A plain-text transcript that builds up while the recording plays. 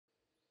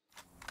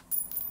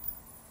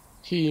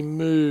He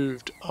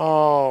moved.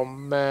 Oh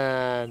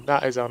man,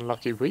 that is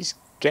unlucky. But he's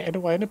getting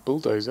away in a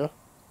bulldozer.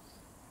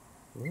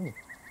 Ooh.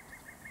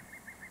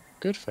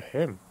 Good for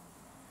him.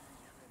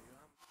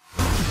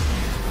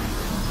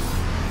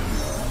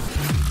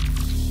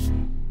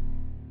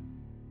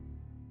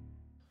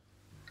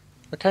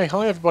 Okay,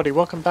 hi everybody,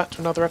 welcome back to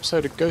another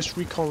episode of Ghost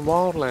Recon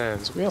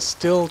Wildlands. We are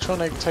still trying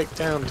to take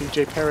down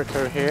DJ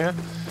Perico here.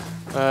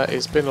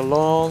 It's been a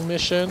long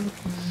mission.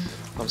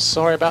 I'm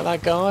sorry about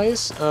that,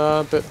 guys,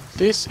 but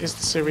this is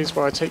the series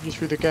where I take you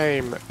through the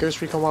game,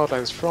 Ghost Recon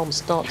Wildlands, from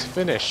start to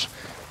finish.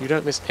 You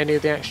don't miss any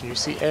of the action, you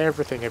see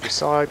everything, every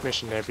side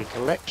mission, every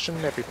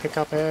collection, every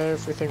pickup,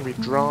 everything we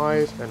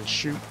drive and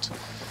shoot,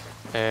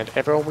 and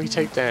everyone we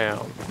take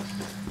down.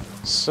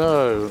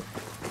 So,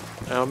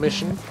 our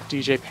mission,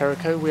 DJ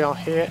Perico, we are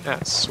here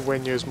at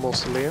Sueño's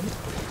mausoleum.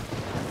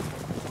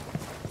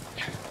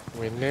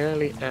 We're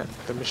nearly at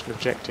the mission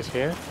objective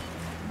here.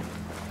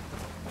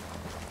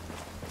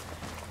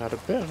 Had a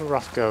bit of a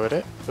rough go at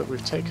it, but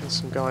we've taken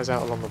some guys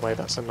out along the way.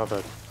 That's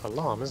another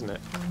alarm, isn't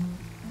it?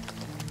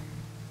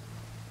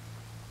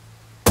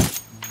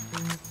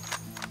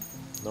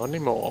 Not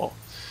anymore.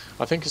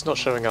 I think it's not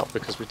showing up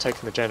because we've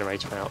taken the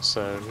generator out,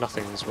 so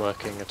nothing's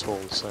working at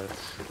all. So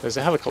there's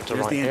a helicopter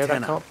right here.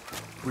 That can't.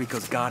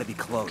 Rico's gotta be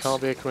close.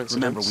 Can't be a coincidence.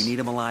 Remember, we need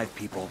him alive,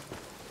 people.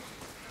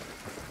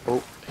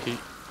 Oh,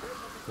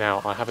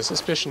 Now, I have a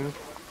suspicion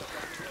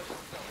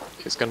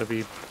it's going to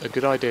be a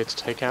good idea to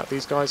take out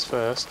these guys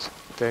first,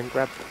 then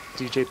grab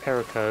DJ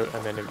Perico,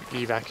 and then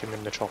evac him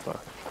in the chopper.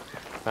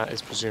 That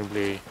is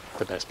presumably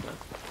the best plan.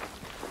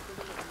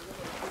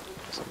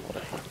 There's a lot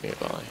of heat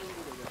nearby.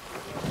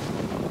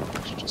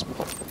 Let's just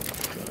pop.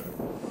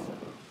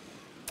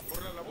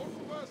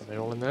 Are they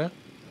all in there?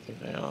 I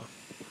think they are.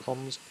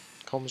 Comms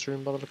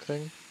room by the look of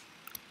thing.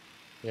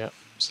 Yeah,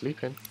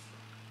 sleeping.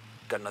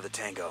 Got another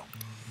tango.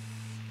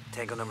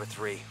 Tango number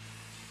 3.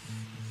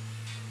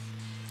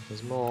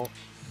 There's more.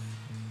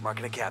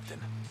 Marking a captain.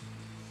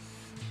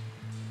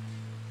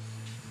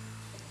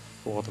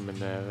 4 of them in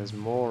there. There's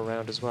more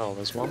around as well.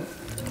 There's one.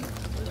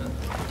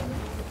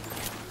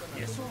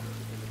 Yes.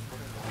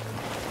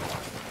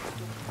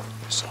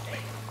 Saw me.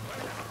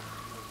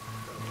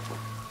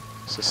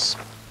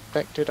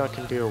 Suspected I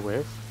can deal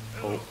with.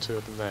 Oh, 2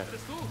 of them there.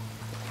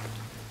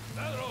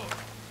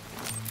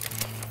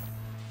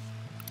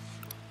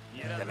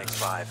 That makes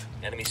 5.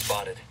 Enemy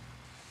spotted.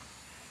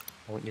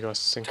 I want you guys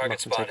to sync him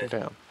up and take him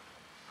down.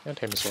 And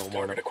him as well.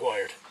 Target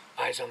acquired.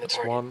 Eyes on the That's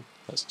target. 1.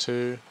 That's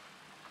 2.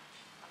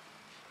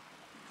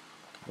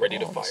 Ready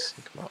to fire.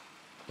 Sync him up.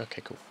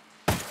 Okay, cool.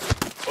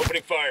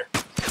 Opening fire.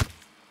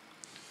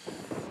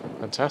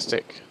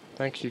 Fantastic.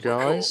 Thank you,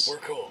 guys. We're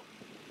cool.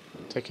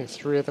 Taking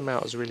 3 of them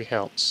out has really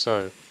helped.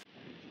 So,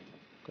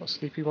 got a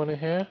sleepy one in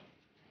here.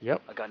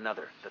 Yep. I got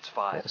another. That's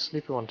Got 5. a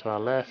sleepy one to our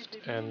left,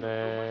 and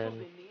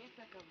then...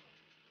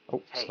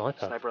 Oh, Hey,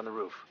 sniper. sniper on the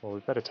roof. Well,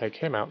 we better take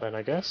him out then,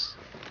 I guess.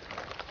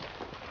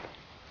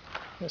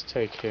 Let's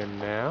take him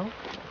now.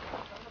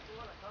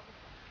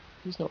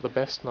 He's not the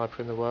best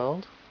sniper in the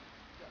world.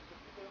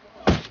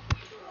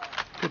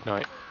 Good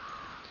night.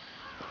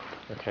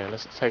 Okay,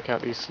 let's take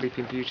out these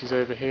sleeping beauties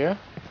over here.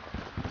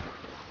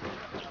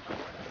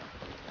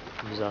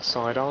 Use our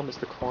sidearm, it's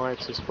the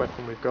quietest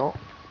weapon we've got.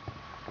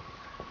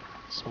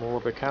 The smaller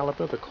the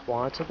caliber, the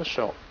quieter the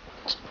shot.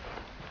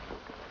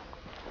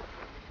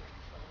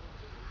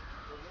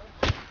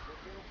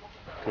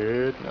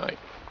 Good night.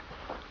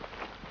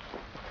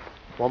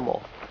 One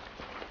more.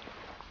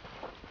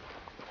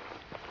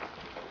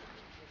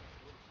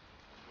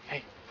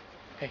 Hey,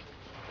 hey,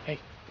 hey,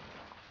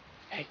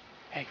 hey,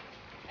 hey,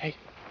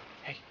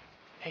 hey, hey,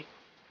 hey.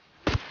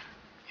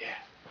 Yeah,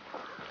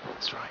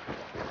 that's right.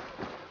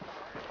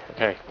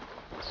 Okay,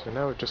 so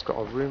now we've just got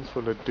a room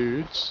full of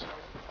dudes.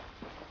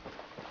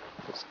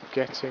 It's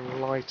getting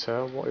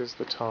lighter. What is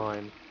the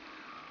time?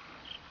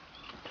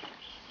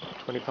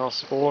 20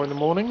 past 4 in the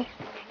morning?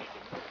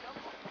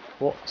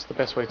 What's the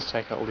best way to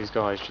take out all these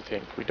guys, do you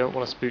think? We don't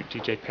want to spook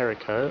DJ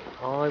Perico.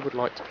 I would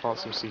like to plant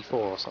some C4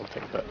 or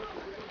something, but...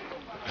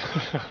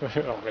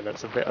 I mean,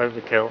 that's a bit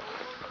overkill.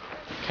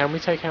 Can we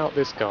take out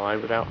this guy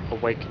without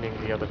awakening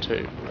the other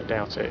 2? I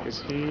doubt it.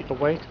 Is he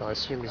awake? I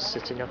assume he's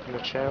sitting up in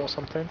a chair or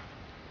something.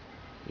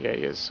 Yeah,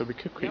 he is. So we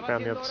could creep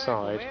round the other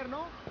side and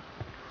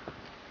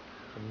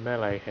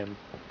melee him.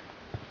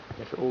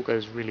 If it all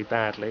goes really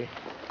badly,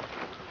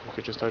 we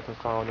could just open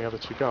fire on the other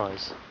 2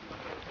 guys.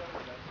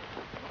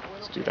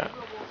 Let's do that.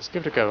 Let's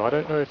give it a go. I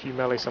don't know if you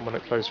melee someone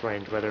at close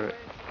range, whether it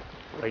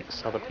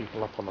wakes other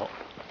people up or not.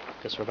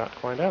 Guess we're about to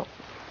find out.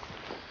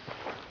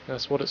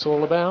 That's what it's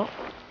all about.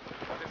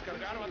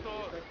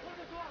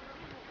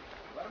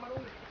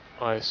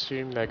 I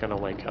assume they're going to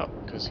wake up,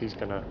 because he's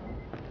not going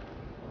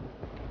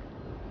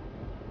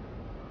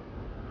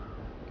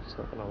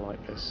to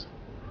like this.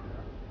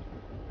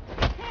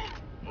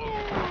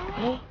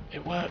 Oh,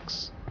 it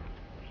works!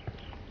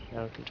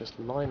 Now we can just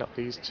line up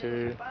these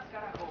 2.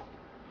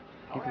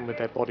 Even with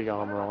their body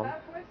armor on.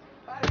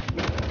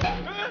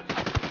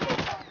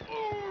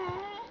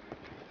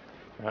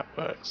 That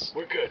works.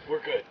 We're good.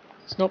 We're good.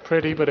 It's not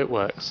pretty, but it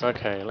works.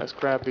 Okay, let's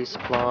grab these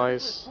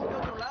supplies.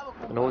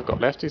 And all we've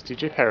got left is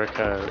DJ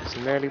Perico. It's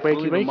nearly We'll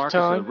leave a wakey marker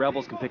so the time.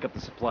 rebels can pick up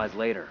the supplies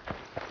later.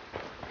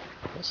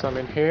 Got some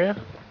in here.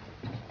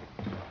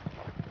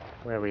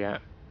 Where are we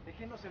at?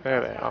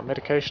 There they are.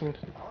 Medication.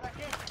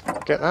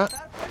 Get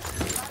that.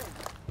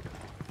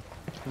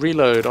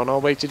 Reload on our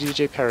way to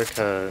DJ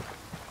Perico.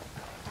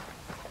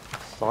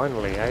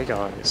 Finally, eh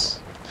guys?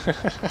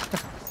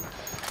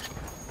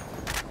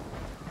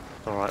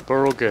 Alright,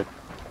 we're all good.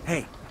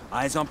 Hey,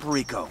 eyes on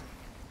Perico.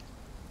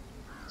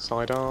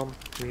 Sidearm,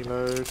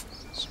 reload,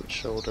 switch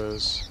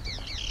shoulders.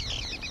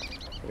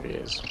 There he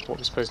is. What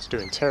we're supposed to do,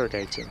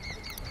 interrogate him.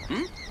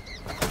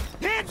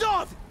 Hands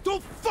off!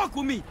 Don't fuck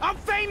with me! I'm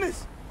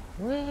famous!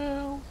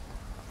 Well...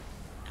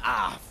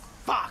 Ah,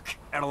 fuck!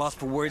 At a loss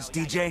for words,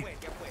 DJ?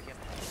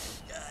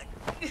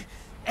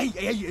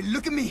 Hey,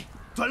 look at me!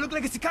 Do I look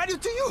like a sicario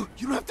to you?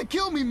 You don't have to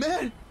kill me,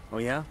 man! Oh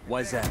yeah?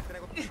 Why's that?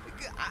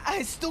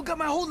 I still got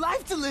my whole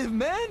life to live,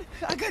 man!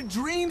 I got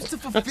dreams to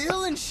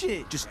fulfill and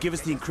shit! Just give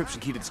us the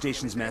encryption key to the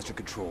station's master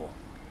control.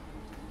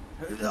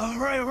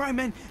 Alright,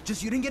 man.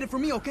 Just you didn't get it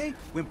from me, okay?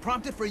 When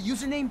prompted for a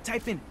username,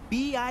 type in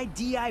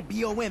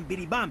BIDIBOM,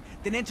 bidibom,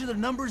 then enter the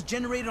numbers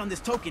generated on this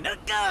token.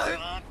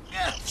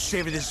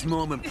 Savor this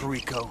moment,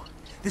 Perico.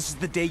 This is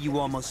the day you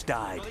almost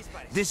died.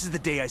 This is the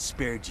day I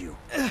spared you.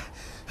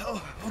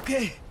 Oh,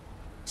 okay.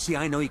 See,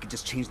 I know you could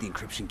just change the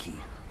encryption key.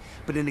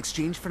 But in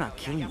exchange for not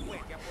killing you,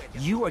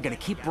 you are gonna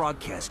keep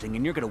broadcasting,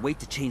 and you're gonna wait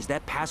to change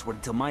that password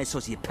until my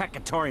associate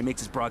Pakatari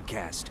makes his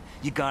broadcast.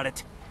 You got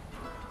it?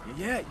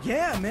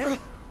 Yeah, man.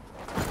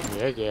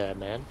 Yeah,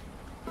 man.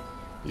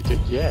 You did,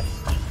 yeah.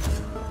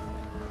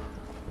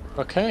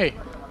 Okay,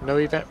 no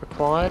event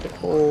required.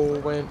 It all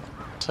went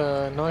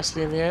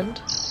nicely in the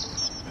end.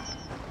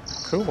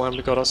 Cool, and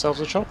we got ourselves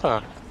a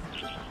chopper.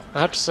 I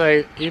have to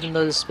say, even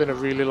though this has been a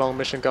really long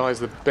mission, guys,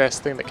 the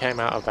best thing that came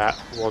out of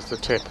that was the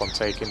tip on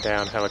taking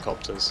down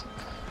helicopters.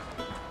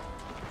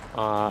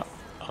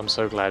 I'm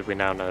so glad we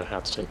now know how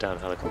to take down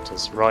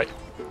helicopters. Right,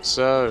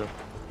 so,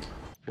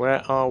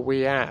 where are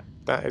we at?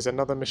 That is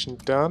another mission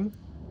done.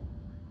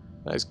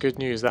 That is good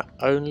news. That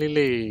only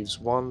leaves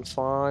one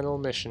final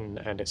mission,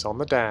 and it's on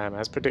the dam,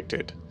 as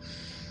predicted.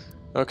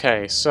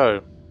 Okay,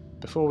 so,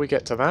 before we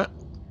get to that,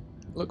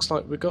 looks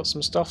like we've got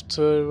some stuff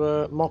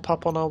to mop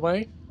up on our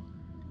way.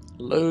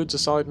 Loads of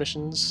side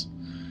missions.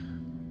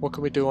 What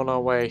can we do on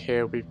our way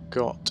here? We've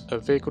got a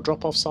vehicle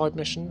drop-off side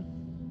mission.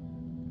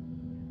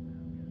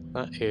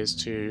 That is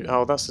to...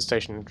 oh, that's the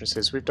station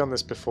entrances. We've done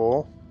this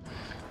before.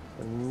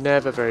 We're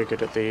never very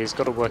good at these.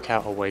 Got to work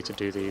out a way to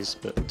do these,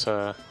 but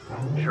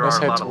let's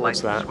head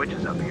towards that.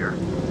 Switches up here.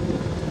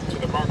 To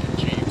the market,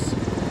 Jeeves.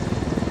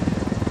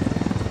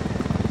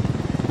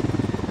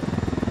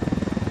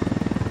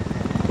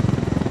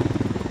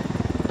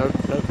 No.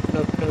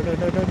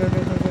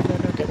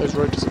 Get those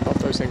rotors above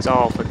those things.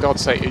 Oh, for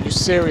God's sake, are you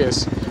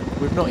serious?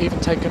 We've not even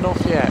taken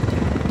off yet.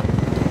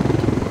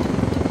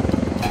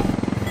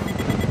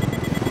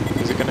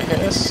 Is it going to hit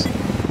us?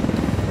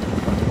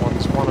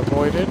 One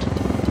avoided.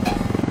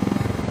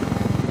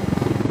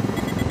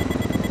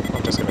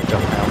 I'm just going to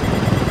jump out.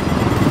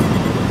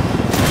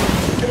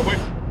 Get away.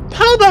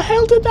 How the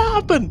hell did that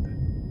happen?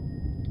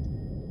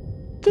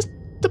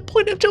 The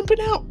point of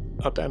jumping out.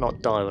 I better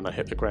not die when I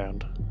hit the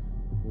ground.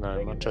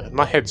 No,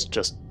 my head's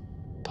just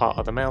part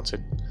of the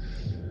mountain.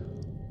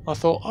 I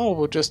thought, oh,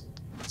 we'll just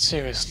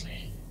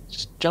seriously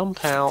just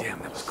jump out,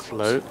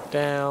 float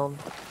down.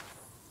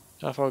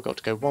 How far I got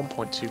to go?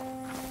 1.2.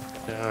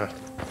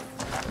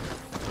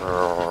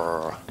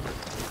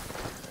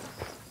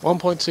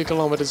 1.2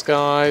 kilometers,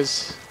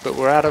 guys. But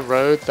we're out of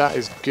road. That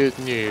is good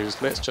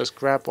news. Let's just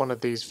grab one of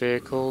these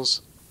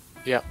vehicles.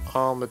 Yep,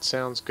 armored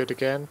sounds good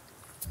again.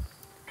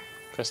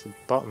 Press the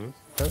button.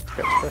 Don't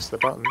forget to press the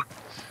button.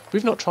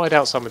 We've not tried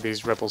out some of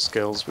these rebel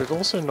skills. We've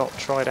also not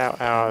tried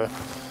out our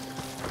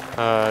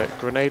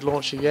grenade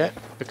launcher yet,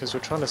 because we're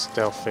trying to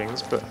stealth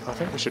things, but I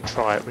think we should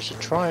try it. We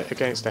should try it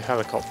against a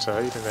helicopter,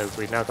 even though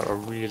we've now got a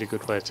really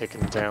good way of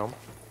taking them down.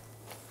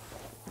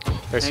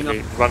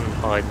 Basically, run and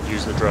hide and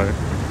use the drone.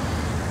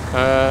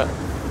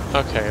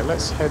 Okay,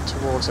 let's head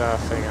towards our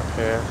thing up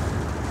here.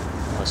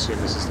 I assume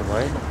this is the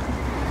way.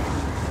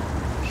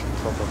 Should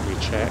probably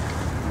check.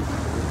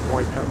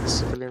 Wipe out the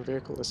civilian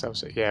vehicle. Let's have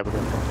it. Yeah, we're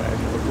going to pop that in.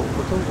 We're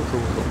cool.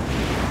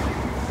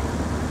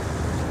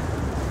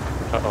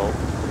 Uh-oh.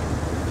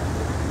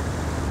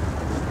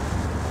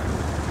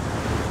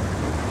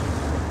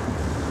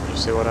 You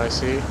see what I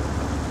see?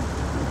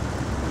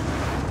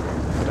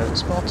 They don't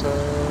spot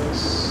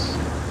us.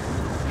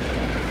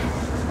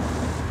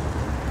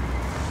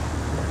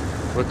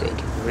 We're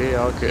good. We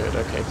are good.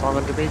 Okay,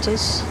 500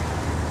 meters.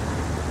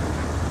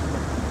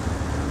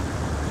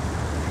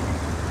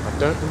 I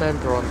don't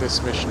remember on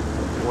this mission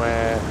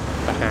where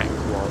the hack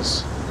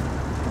was.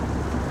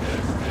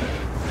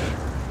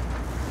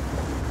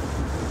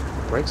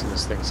 The brakes on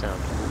this thing sound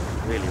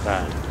really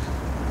bad.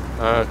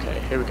 Okay,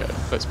 here we go.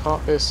 Let's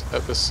park this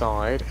at the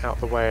side, out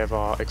the way of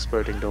our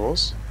exploding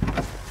doors.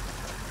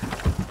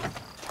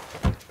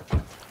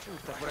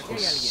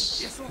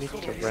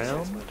 sneak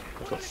around.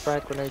 I've got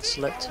frag grenade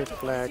selected,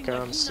 flare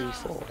gun,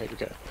 C4. Here we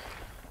go.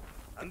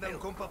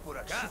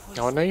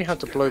 Now I know you have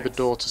to blow the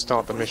door to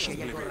start the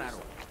mission,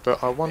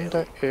 but I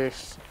wonder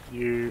if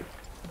you...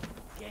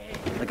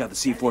 I got the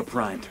C4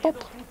 primed.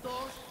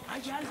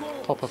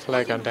 Pop a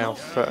flare gun down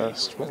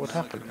first, what would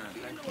happen?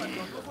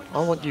 I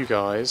want you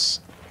guys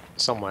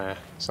somewhere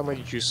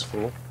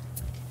useful.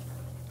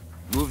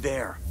 Move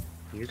there.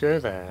 You go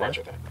there.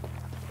 Roger that.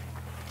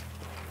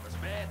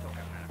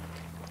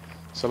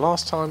 So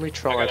last time we I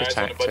tried got a eyes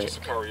on a bunch of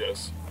tactic.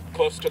 Sicarios.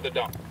 Close to the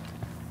dump.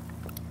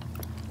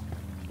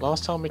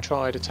 Last time we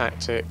tried a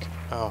tactic.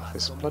 Oh,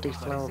 this bloody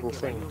flammable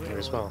thing here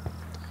as well.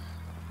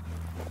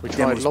 We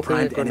tried Demo's lobbing a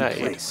primed and in grenade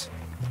place.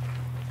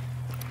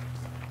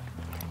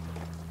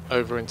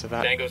 over into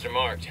that Tangos are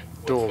marked.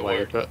 What's the doorway,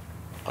 word? but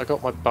I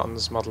got my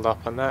buttons muddled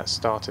up and that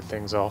started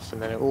things off,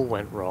 and then it all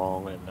went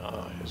wrong, and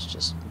it was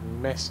just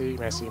messy.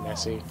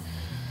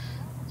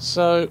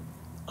 So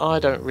I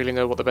don't really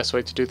know what the best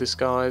way to do this,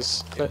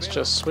 guys. Let's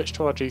just switch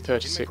to our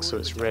G36 so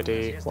it's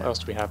ready. What else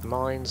do we have?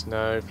 Mines?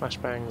 No.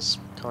 Flashbangs?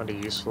 Kind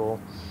of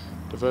useful.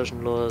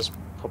 Diversion lures?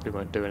 Probably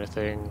won't do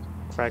anything.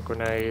 Frag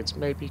grenades?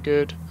 Maybe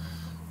good.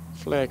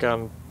 Flare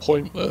gun?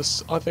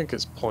 Pointless. I think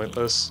it's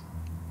pointless.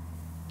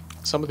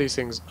 Some of these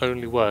things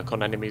only work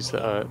on enemies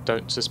that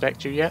don't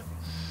suspect you yet.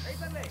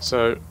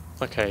 So,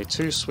 okay,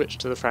 2 switch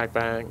to the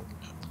flashbang,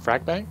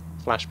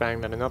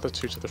 then another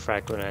 2 to the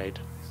frag grenade.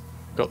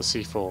 Got the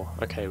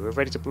C4. Okay, we're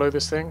ready to blow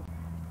this thing.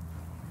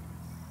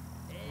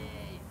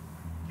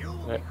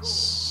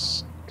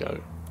 Let's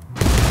go.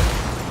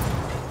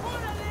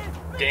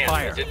 Damn,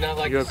 I did not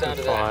like You the open sound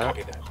of that. fire.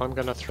 Copy that. I'm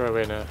gonna throw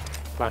in a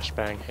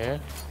flashbang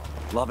here.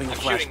 Lobbing a I'm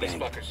shooting these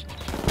flashbang. fuckers.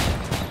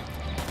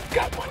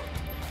 Got one.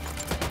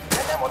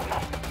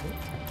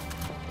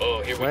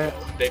 Oh, here we Where go.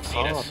 They've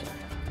seen are us. they?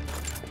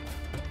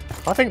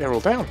 I think they're all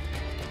down.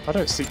 I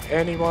don't see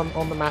anyone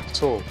on the map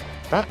at all.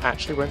 That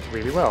actually went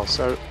really well.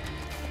 So,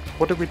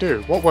 what did we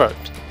do? What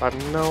worked? I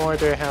have no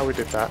idea how we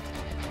did that.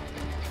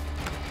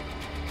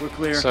 We're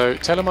clear. So,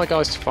 telling my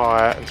guys to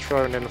fire and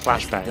throwing in the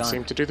flashbang done.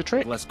 seemed to do the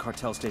trick. Less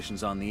cartel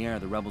stations on the air,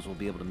 the rebels will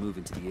be able to move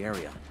into the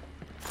area.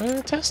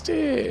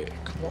 Fantastic!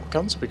 What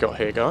guns have we got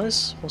here,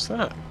 guys? What's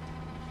that?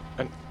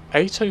 An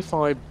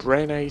 805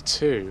 Bren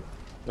A2.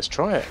 Let's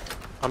try it.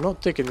 I'm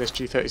not digging this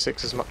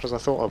G36 as much as I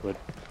thought I would.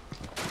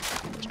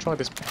 Let's try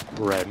this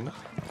Bren.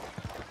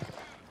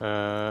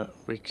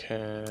 We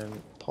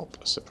can pop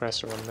a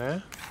suppressor on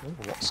there. Ooh,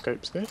 what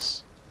scope's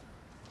this?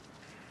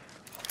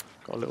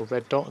 Got a little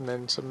red dot and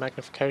then some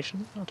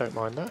magnification. I don't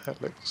mind that.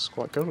 That looks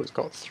quite good. It's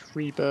got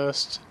 3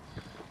 burst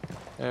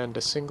and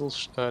a single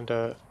and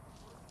a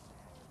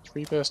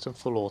 3 burst and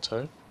full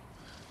auto.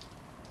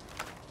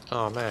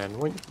 Oh man,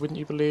 wouldn't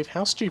you believe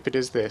how stupid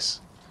is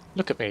this?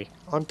 Look at me.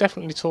 I'm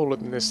definitely taller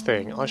than this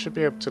thing. I should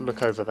be able to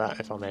look over that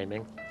if I'm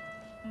aiming.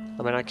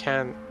 I mean, I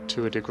can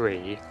to a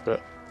degree,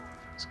 but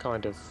it's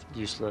kind of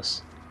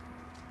useless.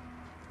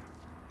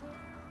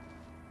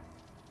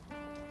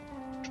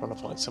 Trying to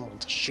find someone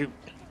to shoot.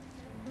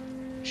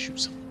 Shoot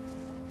someone.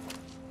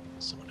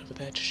 Someone over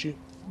there to shoot.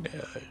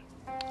 No.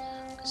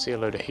 I see a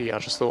load of heat. I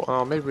just thought,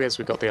 oh, maybe as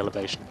we got the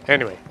elevation.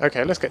 Anyway,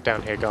 okay, let's get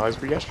down here, guys.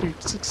 We actually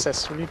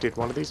successfully did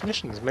one of these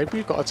missions. Maybe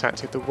we've got a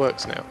tactic that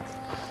works now.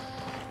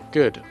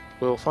 Good.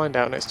 We'll find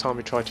out next time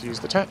we try to use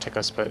the tactic,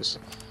 I suppose.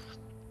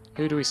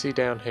 Who do we see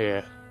down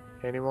here?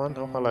 Anyone?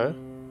 Oh, hello.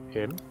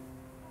 Him.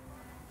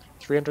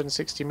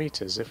 360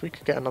 meters. If we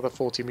could get another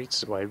 40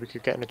 meters away, we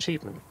could get an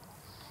achievement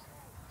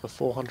for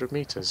 400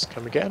 meters.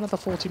 Can we get another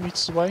 40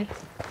 meters away?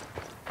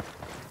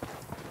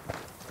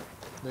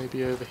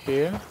 Maybe over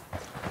here?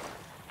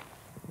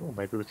 Oh,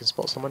 maybe we can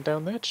spot someone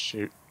down there to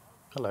shoot.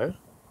 Hello.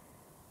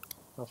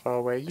 How far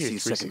away are you? see a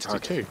second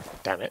 362.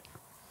 Damn it.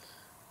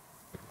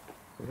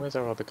 And where's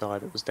our other guy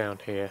that was down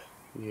here?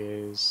 He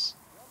is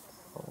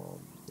on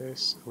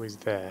this. Oh, he's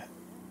there.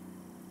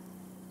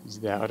 He's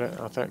there. I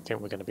don't think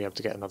we're going to be able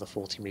to get another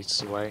 40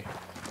 meters away.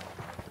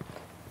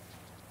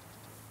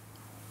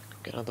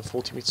 Get another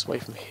 40 meters away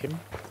from him.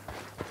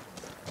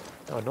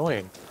 How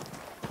annoying.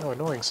 How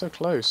annoying. So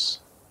close.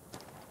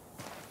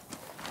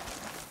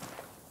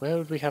 Where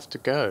would we have to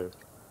go?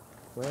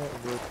 Where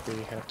would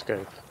we have to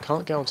go?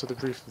 Can't get onto the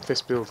roof of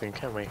this building,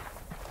 can we?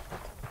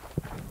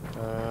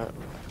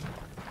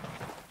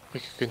 We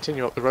could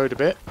continue up the road a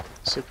bit,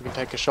 see if we can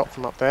take a shot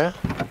from up there.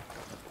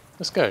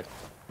 Let's go.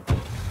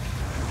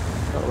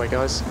 Out the way,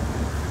 guys.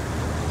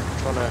 I'm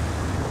trying to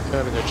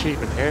earn an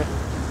achievement here.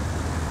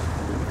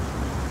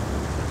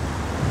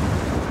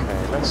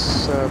 Okay,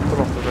 let's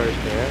pull off the road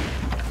here.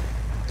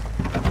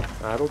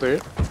 That'll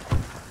do.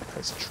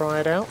 Let's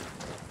try it out.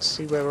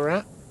 See where we're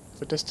at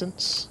for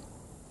distance.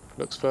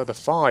 Looks further.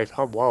 5.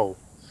 Oh, whoa.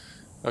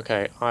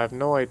 Okay, I have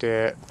no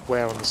idea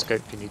where on the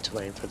scope you need to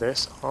aim for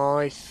this.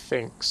 I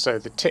think so.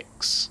 The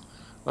ticks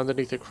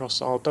underneath the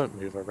cross. Oh, don't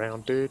move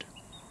around, dude.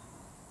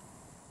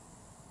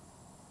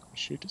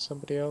 Shoot at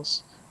somebody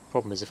else.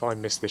 Problem is, if I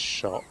miss this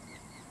shot,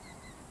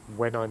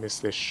 when I miss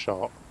this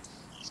shot,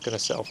 it's going to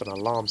set off an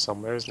alarm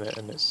somewhere, isn't it?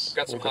 And it's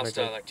Got some all gonna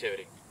hostile go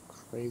activity.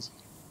 crazy.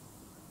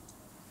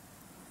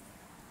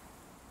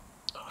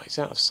 He's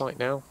out of sight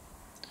now.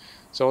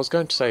 So I was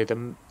going to say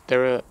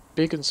there are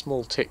big and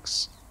small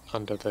ticks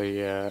under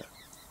the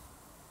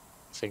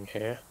thing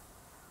here.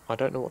 I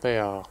don't know what they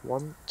are.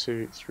 1,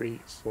 2, 3,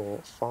 4,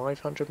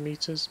 500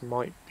 meters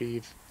might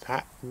be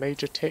that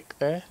major tick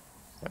there.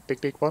 That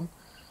big one.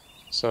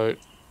 So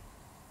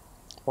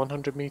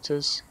 100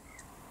 meters,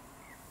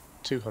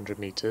 200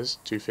 meters,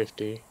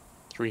 250,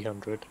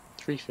 300,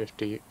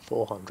 350,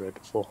 400,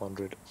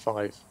 400,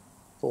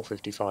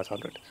 450,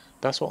 500.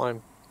 That's what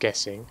I'm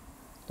guessing.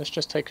 Let's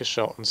just take a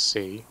shot and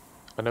see.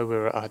 I know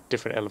we're at a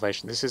different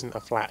elevation. This isn't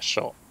a flat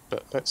shot,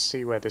 but let's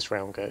see where this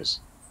round goes.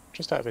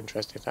 Just out of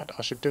interest. In fact,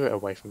 I should do it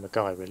away from the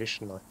guy, really,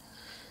 shouldn't I?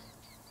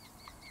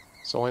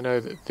 So I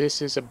know that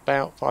this is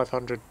about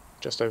 500,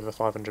 just over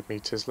 500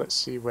 meters. Let's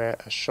see where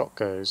a shot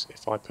goes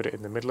if I put it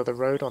in the middle of the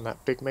road on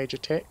that big major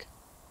tick.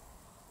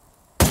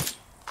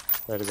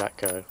 Where does that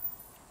go?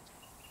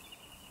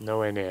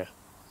 Nowhere near.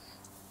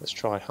 Let's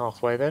try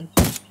halfway then.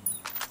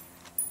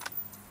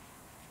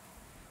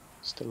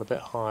 Still a bit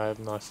higher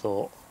than I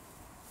thought.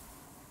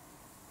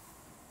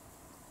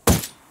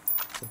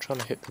 I'm trying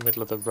to hit the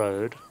middle of the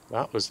road.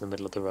 That was the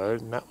middle of the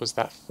road, and that was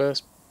that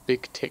first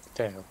big tick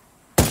down.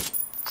 Is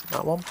it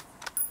that one?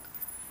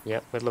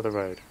 Yep, middle of the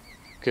road.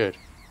 Good.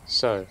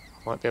 So,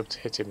 I might be able to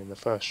hit him in the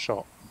first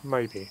shot.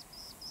 Maybe.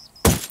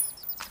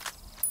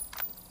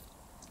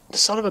 The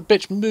son of a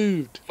bitch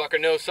moved! Fucker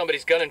knows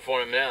somebody's gunning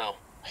for him now.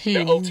 He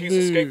Their OT's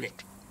escaping.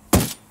 moved.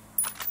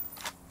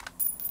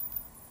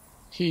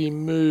 He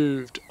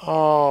moved.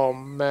 Oh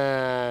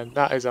man,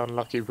 that is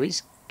unlucky.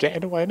 He's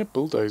getting away in a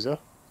bulldozer.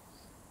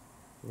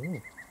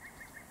 Ooh.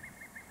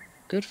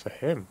 Good for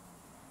him.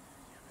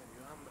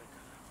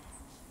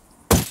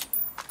 I'm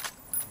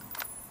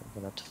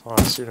gonna have to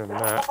fire sooner than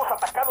that.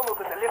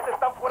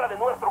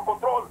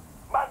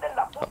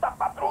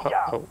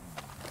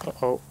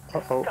 Uh-oh.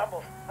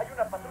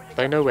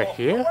 They know we're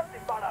here?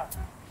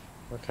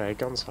 Okay,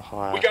 guns for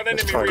hire. We got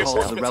Let's enemy try this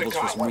Call out. the rebels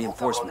for some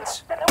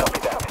reinforcements. We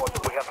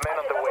have men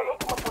on the way.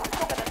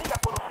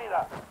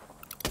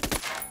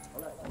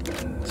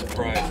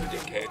 Surprise,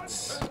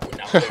 dickheads. We're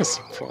not there.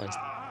 Surprise,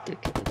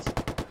 dickheads.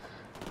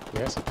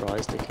 Yeah,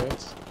 surprise,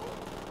 dickheads.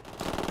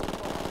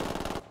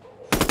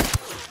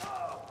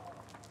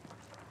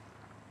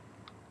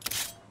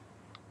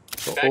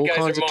 Got Bad all guys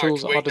kinds are of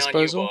tools marked, at our waiting on you,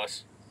 disposal.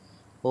 boss.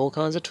 All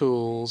kinds of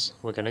tools.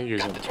 We're going to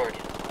use Got them. the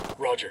target.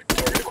 Roger.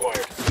 Target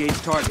acquired.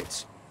 Engage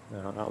targets.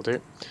 No, that'll do.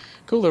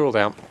 Cool, they're all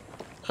down.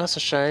 That's a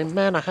shame.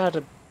 Man, I had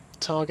a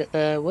target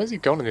there. Where's he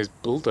gone in his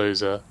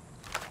bulldozer?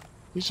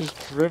 He's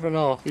just driven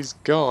off. He's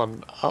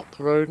gone. Up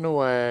the road and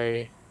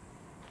away.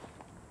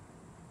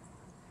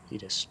 He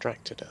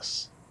distracted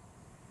us.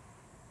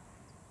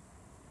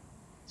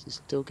 Is he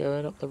still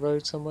going up the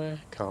road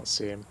somewhere? Can't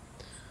see him.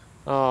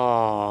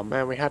 Oh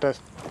man, we had a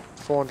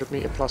 400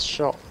 meter plus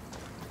shot.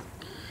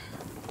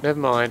 Never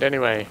mind,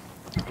 anyway.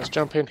 Let's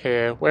jump in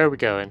here. Where are we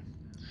going?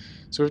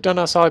 So we've done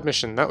our side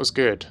mission, that was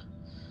good.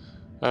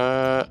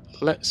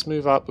 Let's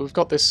move up. We've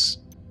got this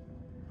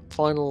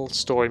final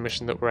story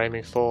mission that we're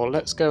aiming for.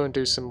 Let's go and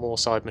do some more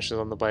side missions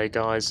on the way,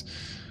 guys.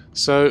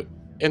 So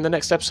in the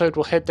next episode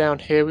we'll head down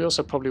here. We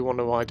also probably want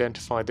to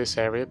identify this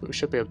area, but we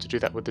should be able to do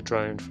that with the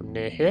drone from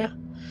near here.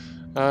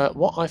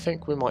 What I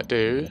think we might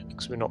do,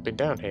 because we've not been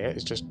down here,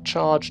 is just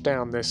charge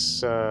down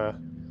this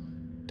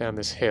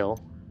hill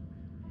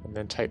and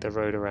then take the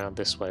road around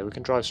this way. We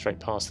can drive straight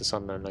past this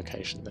unknown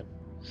location then.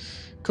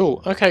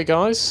 Cool. Okay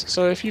guys,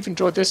 so if you've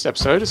enjoyed this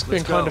episode, it's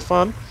been kind of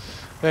fun,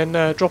 then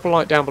drop a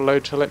like down below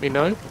to let me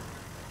know.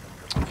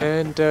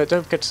 And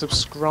don't forget to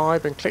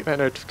subscribe and click that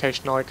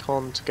notification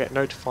icon to get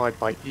notified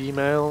by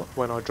email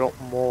when I drop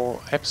more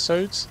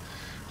episodes.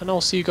 And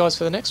I'll see you guys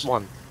for the next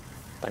one.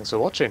 Thanks for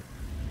watching.